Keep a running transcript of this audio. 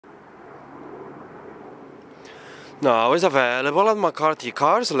Now is available at McCarthy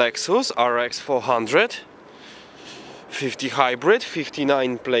Cars Lexus RX 400 50 hybrid,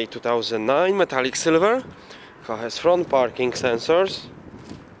 59 plate 2009, metallic silver. Car has front parking sensors,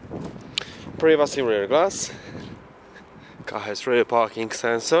 privacy rear glass. Car has rear parking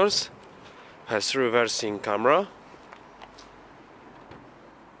sensors, has reversing camera.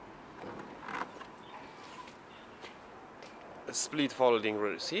 Split folding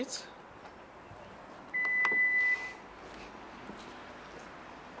rear seats.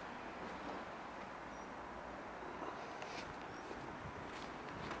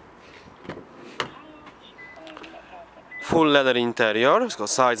 Full leather interior, it's got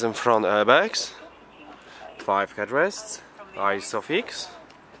sides and front airbags, 5 headrests, ISOFIX.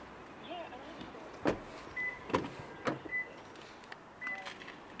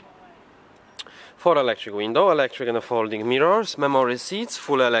 Four electric window, electric and folding mirrors, memory seats,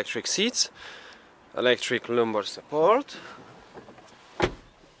 full electric seats, electric lumbar support.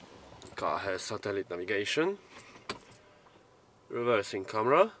 Car has satellite navigation, reversing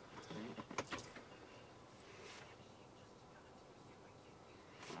camera.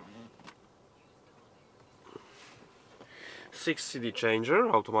 Six CD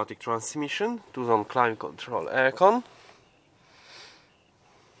changer, automatic transmission, 2-zone climate control aircon,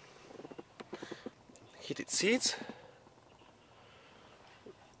 heated seats,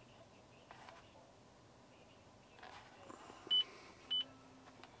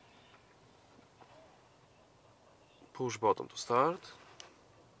 push button to start.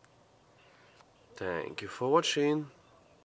 Thank you for watching.